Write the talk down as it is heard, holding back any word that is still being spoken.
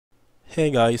Hey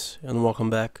guys, and welcome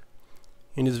back.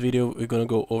 In this video we're gonna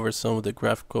go over some of the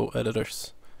graphical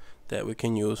editors that we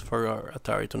can use for our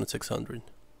Atari 2600,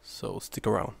 so stick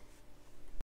around.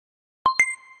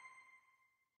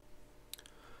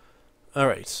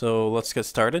 Alright, so let's get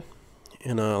started,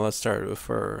 and let's start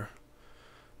for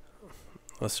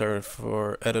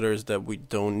editors that we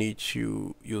don't need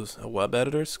to use web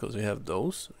editors, because we have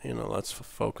those. Let's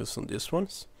focus on these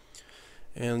ones.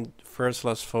 And first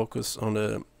let's focus on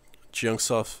the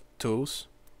Junksoft Tools.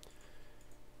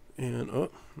 And oh,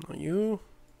 not you.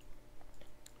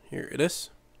 Here it is,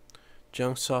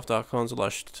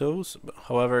 junksoft.com/tools.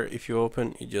 However, if you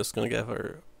open, you're just gonna get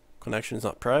our connection is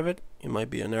not private. It might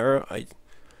be an error. I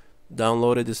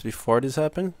downloaded this before this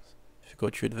happened. If you go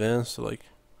to advanced, like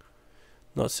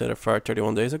not set up for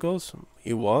 31 days ago, so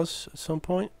it was at some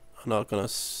point. I'm not gonna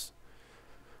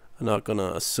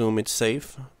assume it's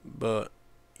safe, but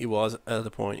it was at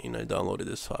the point and I downloaded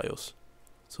these files.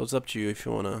 So it's up to you if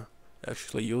you wanna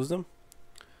actually use them.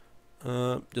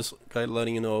 Just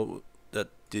letting you know that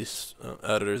these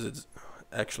editors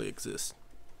actually exist.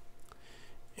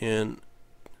 And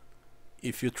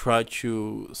if you try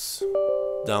to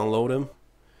download them,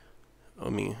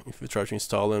 if you try to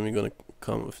install them, you're gonna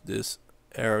come with this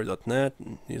error.net.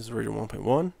 This is version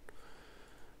 1.1,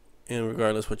 and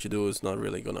regardless what you do, it's not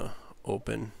really gonna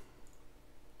open.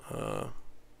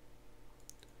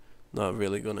 Not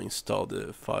really gonna install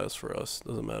the files for us.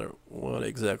 Doesn't matter what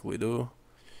exactly we do.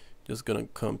 Just gonna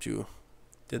come to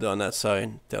the .net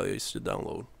side, tell you it's to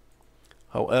download.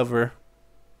 However,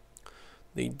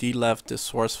 they did left the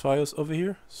source files over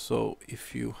here. So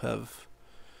if you have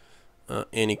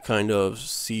any kind of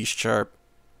C#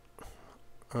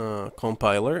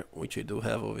 compiler, which I do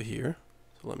have over here.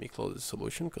 So let me close the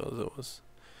solution because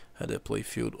I had the play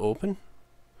field open.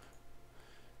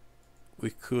 We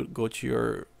could go to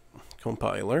your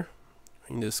compiler.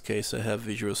 In this case, I have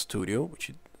Visual Studio,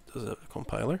 which does have a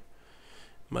compiler.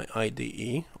 My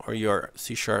IDE or your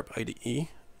C# IDE,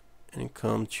 and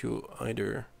come to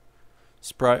either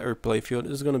sprite or playfield.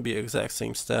 This is going to be the exact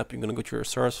same step. You're going to go to your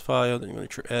source file, then you're going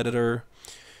to your editor,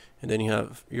 and then you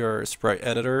have your sprite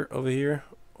editor over here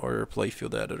or your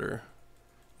playfield editor.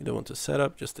 You don't want to set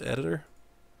up, just the editor.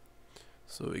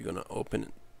 So we're going to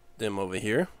open them over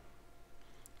here,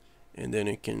 and then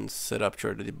you can set up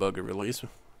your debugger release.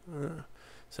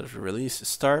 Set up your release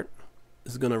start.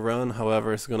 It's going to run,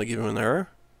 however, it's going to give you an error.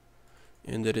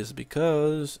 And that is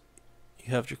because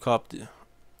you have to copy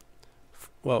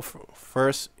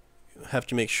first you have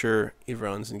to make sure it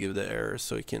runs and give the error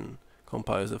so it can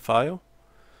compile the file.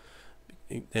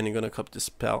 Then you're gonna copy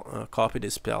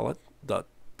this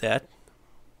palette.dat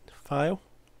file,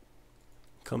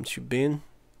 come to bin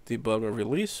debugger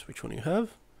release, which one you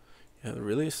have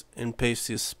release, and paste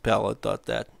this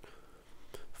palette.dat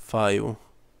file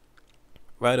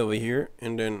right over here,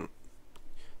 and then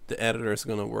the editor is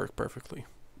gonna work perfectly.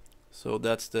 So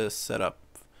that's the setup,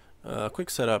 quick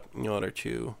setup in order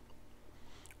to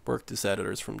work these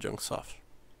editors from Junksoft.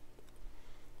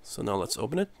 So now let's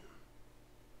open it.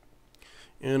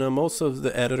 And most of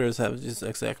the editors have just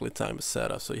exactly time to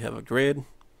set up. So you have a grid,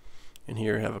 and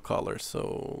here you have a color.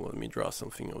 So let me draw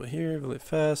something over here really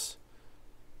fast.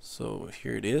 So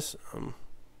here it is.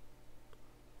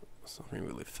 Something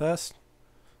really fast.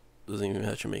 Doesn't even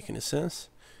have to make any sense.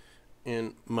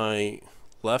 And my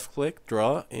left click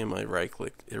draw and my right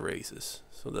click erases.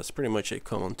 So that's pretty much a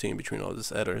common theme between all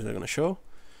these editors I'm going to show.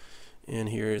 And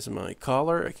here is my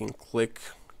color. I can click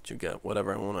to get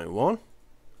whatever one I want.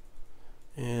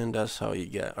 And that's how you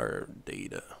get our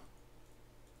data.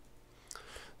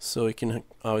 So you can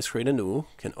always create a new,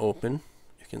 can open,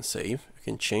 you can save, you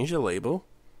can change the label.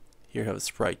 Here you have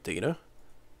sprite data.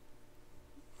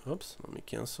 Oops, let me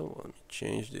cancel. Let me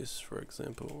change this, for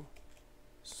example,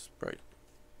 sprite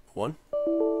 1.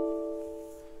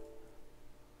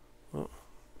 Oh.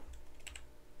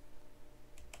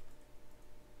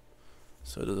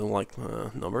 So it doesn't like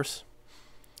numbers.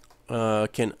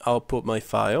 Can output my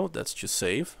file, that's to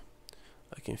save.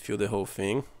 I can fill the whole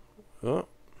thing. Oh,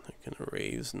 I can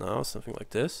erase now, something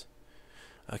like this.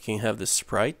 I can have the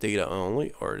sprite data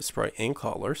only, or the sprite and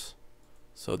colors.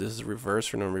 So this is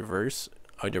reverse or non-reverse,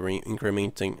 either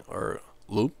incrementing or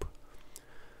loop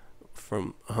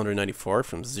from 194,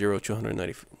 from 0 to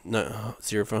 190,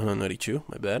 0 from 192,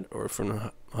 my bad, or from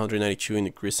 192 and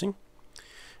increasing,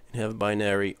 and have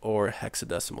binary or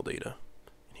hexadecimal data.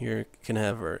 And here you can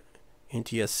have our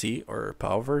NTSC or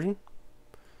PAL version.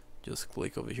 Just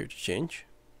click over here to change,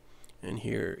 and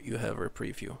here you have our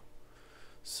preview.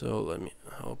 So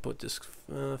I'll put this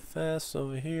fast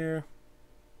over here.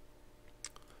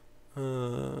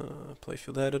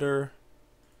 Playfield editor,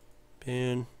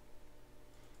 bin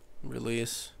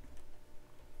release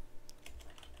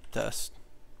test.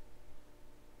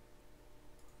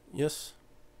 Yes.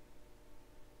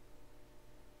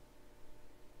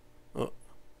 Oh,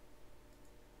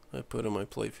 I put in my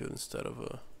playfield instead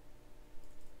of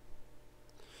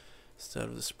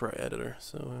the sprite editor.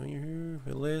 So here,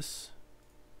 release.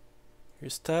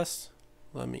 Here's test.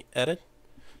 Let me edit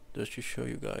just to show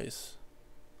you guys.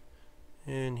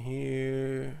 And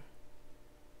here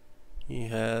he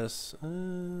has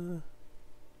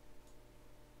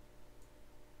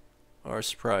our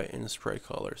sprite and sprite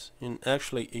colors. And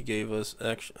actually, it gave us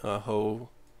a whole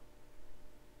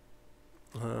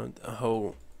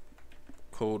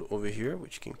code over here,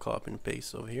 which you can copy and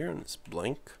paste over here, and it's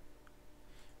blank.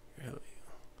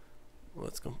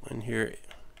 Let's go. And here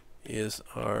is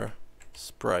our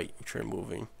sprite, which we're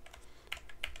moving.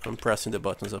 I'm pressing the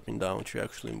buttons up and down to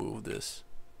actually move this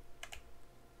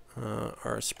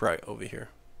our sprite over here.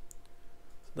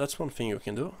 So that's one thing you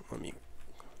can do. Let me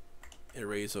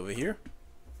erase over here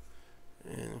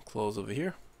and close over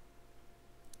here.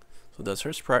 So that's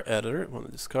our sprite editor. I want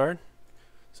to discard.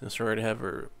 Since we already have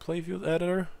our playfield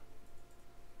editor,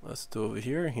 let's do over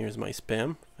here. Here's my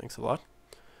spam. Thanks a lot.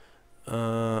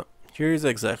 Here's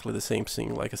exactly the same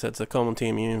thing. Like I said, it's a common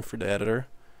theme even for the editor.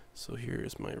 So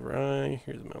here's my right,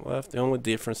 here's my left. The only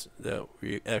difference that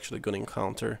we're actually going to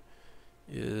encounter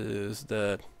is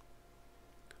that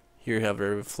here you have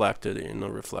a reflected and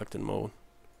non-reflected mode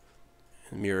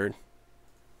and mirrored.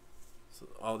 So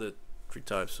all the three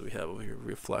types we have over here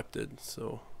reflected.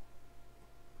 So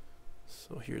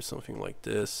here's something like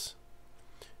this,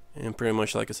 and pretty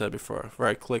much like I said before,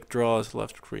 right click draws,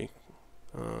 left click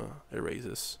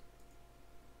erases,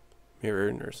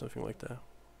 mirrored or something like that.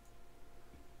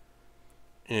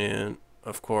 And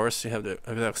of course you have the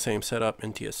exact same setup,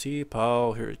 NTSC,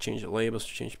 PAL, here you change the labels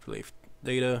to change play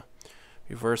data,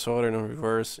 reverse order, no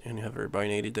reverse, and you have your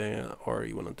binary data, or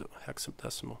you want to do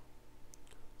hexadecimal.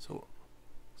 So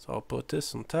I'll put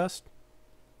this on test,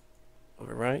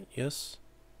 overwrite, yes.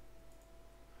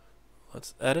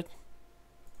 Let's edit.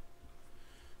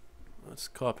 Let's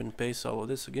copy and paste all of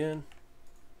this again.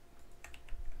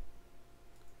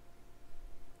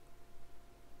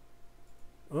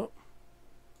 Oh.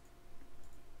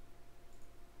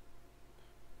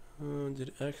 Did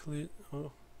it actually?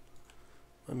 Oh.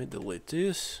 Let me delete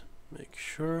this. Make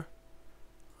sure.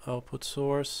 Output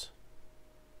source.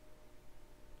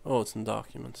 Oh, it's in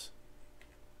documents.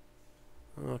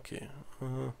 Okay.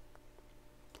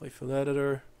 Playfield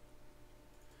editor.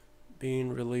 Being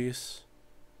release.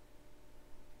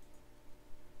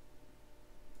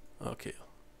 Okay,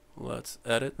 let's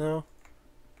edit now.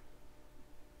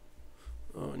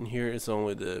 Oh, and here is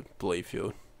only the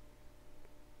playfield.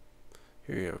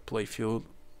 Here you have playfield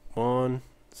 1,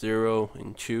 0,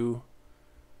 and 2.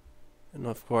 And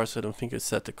of course, I don't think I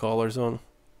set the colors on,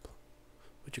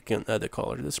 but you can add the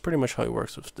color. That's pretty much how it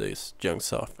works with these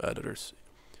Junksoft editors.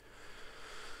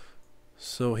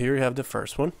 So here you have the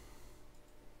first one.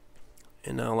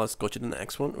 And now let's go to the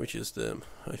next one, which is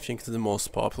I think the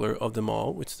most popular of them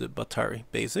all, which is the Batari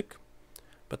Basic.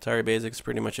 Batari Basic is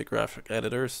pretty much a graphic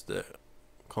editor that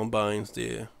combines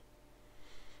the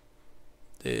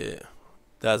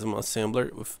decimal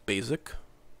assembler with Basic.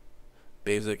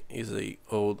 Basic is a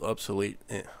old obsolete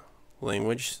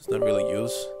language. It's not really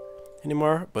used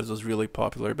anymore, but it was really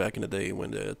popular back in the day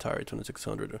when the Atari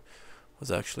 2600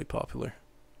 was actually popular.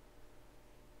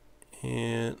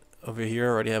 And over here I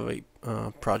already have a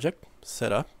project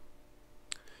set up,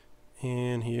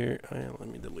 and here let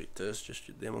me delete this just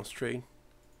to demonstrate.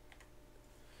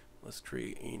 Let's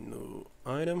create a new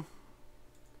item,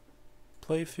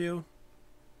 playfield.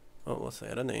 Oh, let's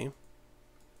add a name,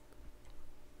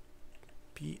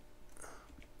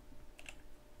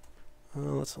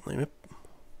 let's name it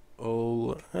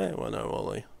why not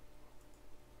Oli,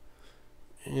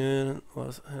 and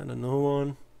let's add a new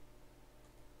one.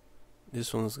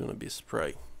 This one's gonna be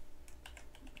sprite.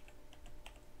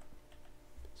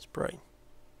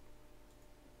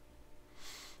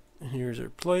 And here's our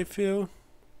playfield.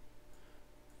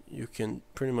 You can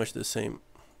pretty much the same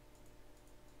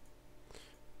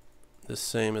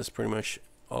as pretty much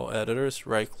all editors.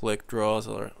 Right click draws,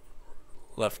 or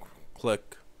left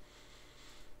click.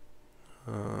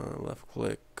 Oh,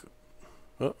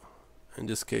 in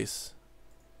this case,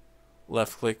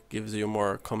 left click gives you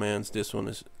more commands. This one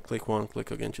is click one,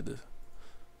 click again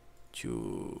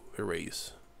to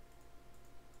erase.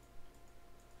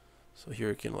 So here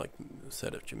you can like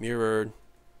set it to mirrored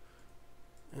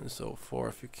and so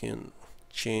forth. You can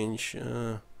change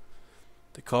the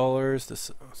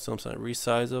colors, sometimes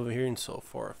resize over here and so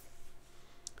forth.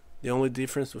 The only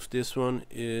difference with this one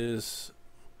is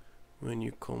when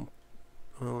you well,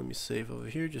 let me save over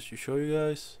here just to show you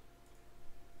guys.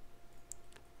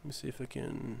 Let me see if I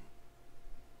can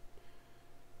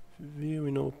view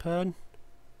in Notepad.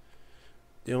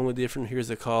 The only difference here is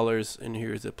the colors and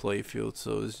here's the play field,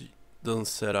 so it doesn't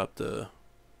set up the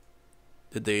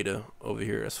data over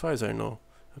here as far as I know.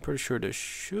 I'm pretty sure they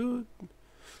should.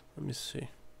 Let me see.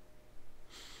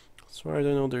 As far as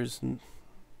I know, there's no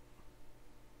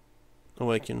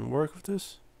way I can work with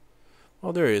this.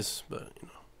 Well, there is, but you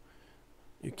know,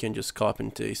 you can just copy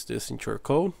and paste this into your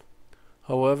code.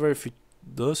 However, if it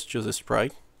does choose a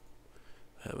sprite,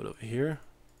 I have it over here.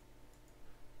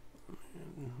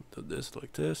 Do this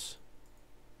like this.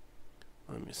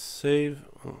 Let me save.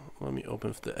 Let me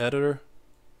open the editor.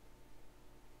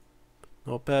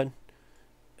 Notepad.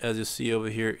 As you see over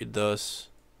here, it does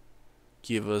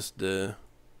give us the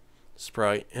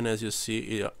sprite, and as you see,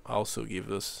 it also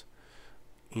gives us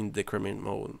in decrement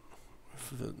mode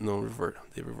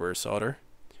the reverse order,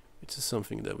 which is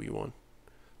something that we want.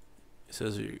 It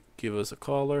says you give us a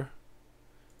color,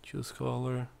 choose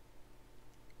color.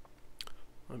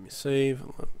 Let me save.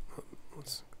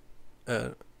 Let's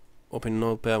open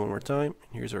Notepad one more time.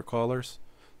 Here's our colors.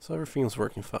 So everything's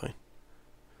working fine.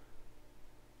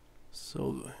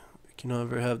 So we can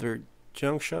either have their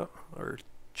Junksoft or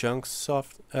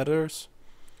Junksoft editors,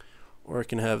 or I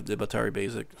can have the Batari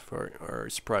Basic for our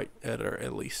sprite editor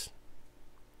at least.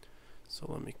 So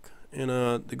let me, and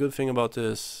the good thing about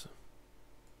this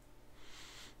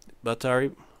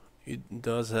Batari, it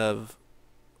does have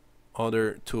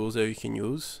other tools that you can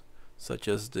use, such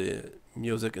as the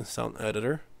music and sound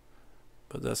editor,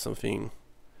 but that's something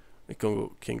we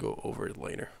can go over it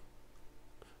later.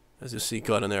 As you see,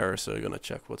 got an error, so you're gonna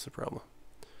check what's the problem.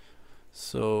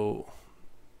 So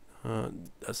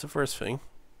that's the first thing.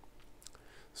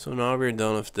 So now we're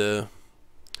done with the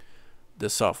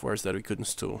softwares that we could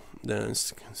install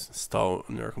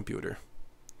on our computer.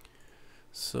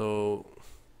 So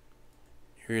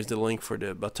here's the link for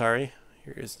the Batari.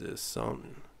 Here is the sound.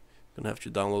 You're gonna have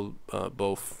to download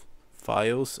both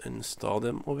files and install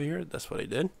them over here. That's what I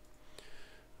did.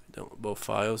 I download both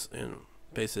files and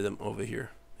pasted them over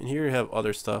here. And here you have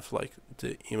other stuff like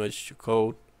the image to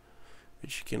code,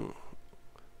 which you can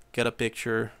get a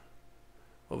picture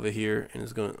over here, and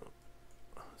it's gonna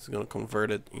convert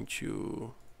it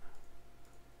into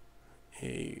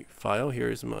a file. Here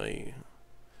is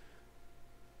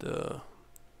the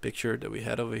picture that we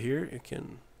had over here. You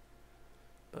can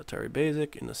Batari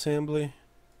Basic in assembly,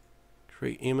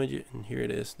 create image, and here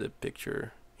it is, the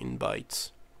picture in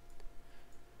bytes.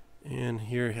 And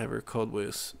here you have our code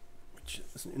with, which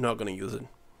is not going to use it.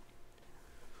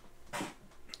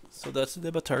 So that's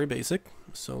the Batari Basic.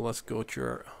 So let's go to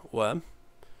our web,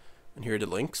 and here are the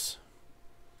links.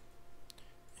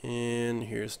 And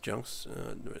here's there's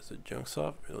the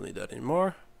Junksoft. We don't need that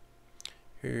anymore.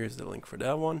 Here's the link for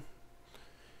that one.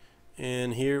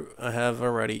 And here I have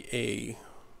already a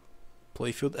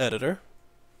playfield editor,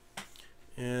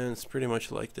 and it's pretty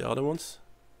much like the other ones.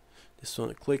 This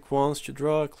one, click once to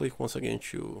draw, click once again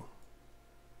to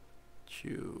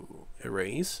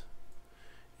erase,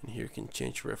 and here you can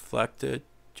change reflected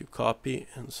to copy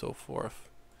and so forth.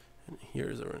 And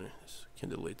here's our, you can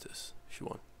delete this if you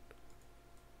want.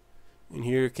 And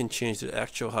here you can change the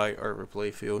actual height of our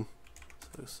playfield.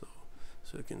 So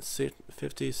you can set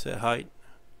 50, set height.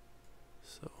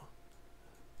 So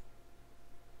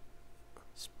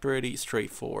it's pretty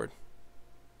straightforward.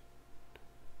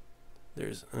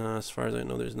 There's as far as I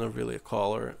know, there's not really a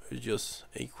color. It's just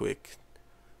a quick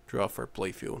draw for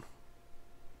playfield.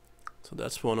 So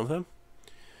that's one of them.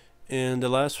 And the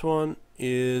last one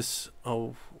is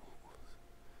a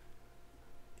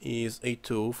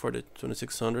tool for the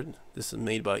 2600. This is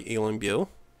made by Alan Bill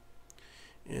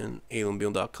and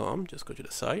alanbill.com. Just go to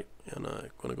the site, and I'm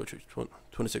gonna go to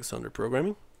 2600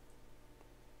 programming.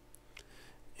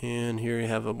 And here you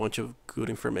have a bunch of good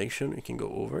information you can go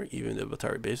over, even the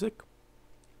Batari Basic.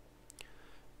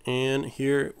 And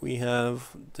here we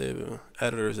have the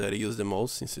editors that I use the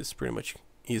most, since it's pretty much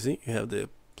easy. You have the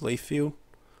playfield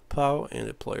POW and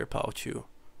the player POW too.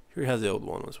 Here it has the old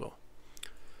one as well.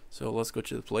 So let's go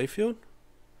to the playfield.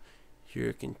 Here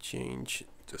you can change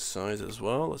the size as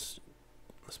well. Let's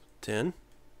put 10.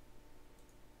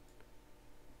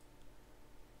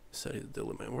 Set it to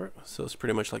delete my work. So it's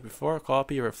pretty much like before: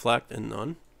 copy, reflect, and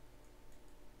none.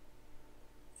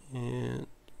 And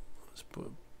let's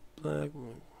put black,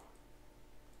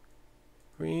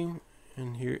 green,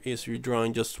 and here is you're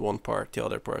drawing just one part. The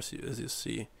other parts, as you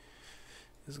see,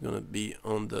 is gonna be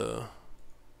on the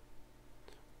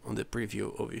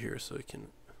preview over here. So you can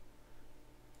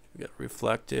we got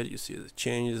reflected. You see it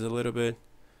changes a little bit,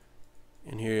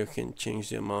 and here you can change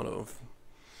the amount of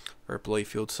our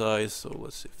playfield size. So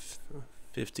let's see,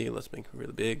 50. Let's make it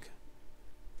really big.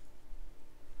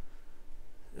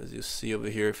 As you see over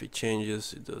here, if it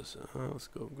changes, it does. Let's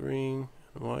go green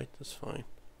and white. That's fine.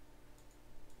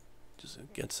 Just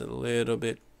it gets a little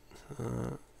bit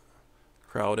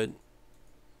crowded,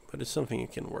 but it's something you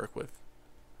can work with.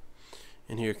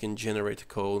 And here you can generate the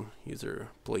code. Use your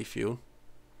playfield,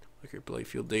 like your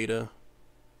playfield data.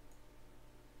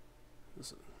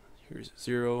 Here's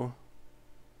 0.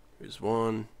 Here's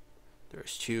 1.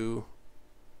 There's 2,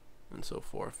 and so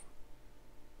forth.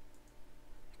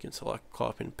 You can select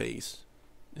copy and paste.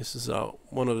 This is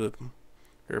one of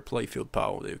your playfield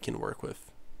power that you can work with.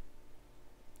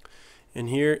 And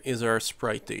here is our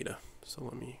sprite data. So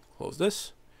let me close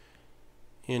this.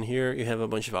 And here you have a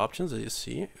bunch of options. As you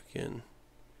see, you can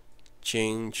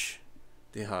change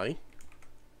the height,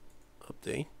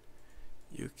 update.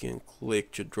 You can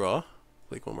click to draw.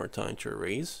 Click one more time to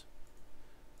erase.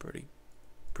 Pretty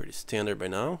standard by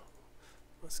now.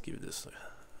 Let's give this.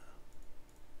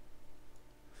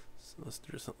 So let's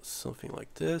do something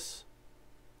like this.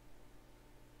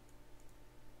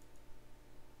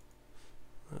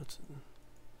 Let's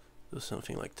do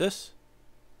something like this.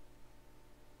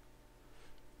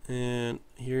 And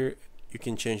here you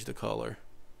can change the color.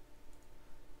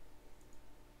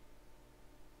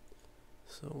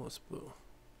 So what's blue?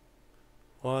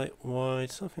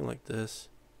 White, something like this.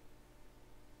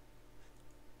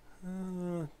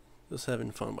 Just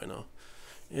having fun by now.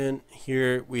 And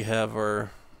here we have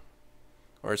our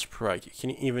sprite. You can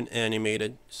even animate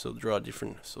it, so draw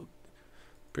different, so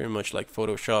pretty much like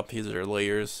Photoshop. These are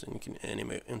layers, and you can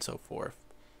animate and so forth.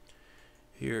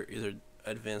 Here is our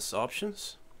advanced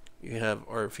options. You have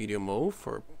our video mode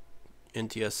for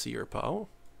NTSC or PAL,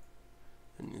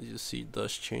 and as you see, it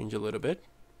does change a little bit.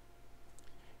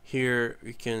 Here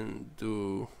we can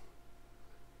do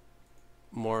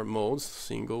more modes: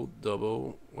 single,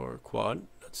 double, or quad.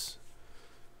 Let's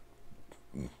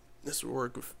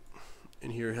work with.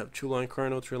 And here you have 2-line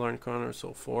kernel, 3-line kernel, and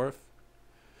so forth.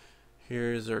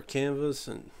 Here's our canvas,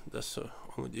 and that's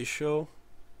only this show.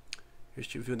 Here's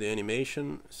to view the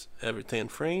animation. It's every 10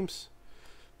 frames.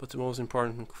 But the most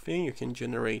important thing, you can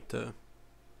generate the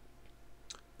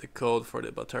code for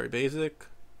the Batari Basic,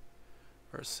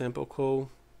 or sample code,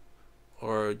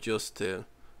 or just the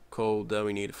code that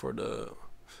we need for the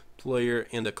player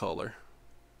and the color.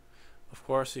 Of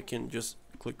course, you can just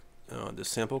click the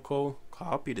sample code,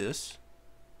 copy this,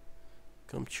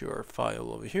 come to your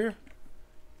file over here,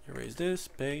 erase this,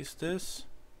 paste this.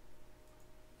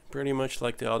 Pretty much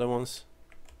like the other ones,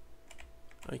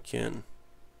 I can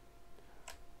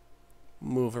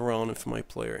move around with my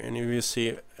player, and if you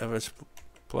see FS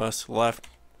plus left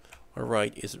or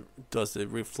right does the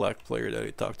reflect player that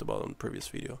we talked about on the previous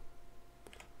video.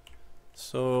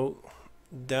 So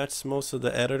that's most of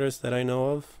the editors that I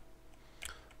know of.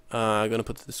 I'm gonna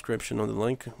put the description on the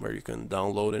link where you can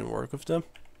download and work with them.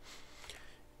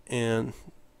 And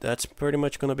that's pretty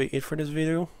much gonna be it for this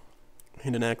video.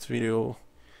 In the next video,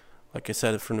 like I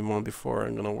said from the one before,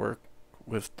 I'm gonna work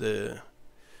with the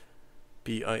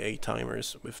PIA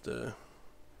timers, with the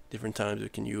different times we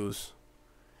can use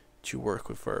to work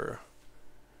with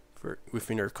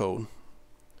within our code.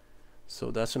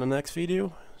 So that's in the next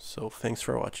video. So thanks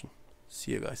for watching.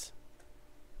 See you guys.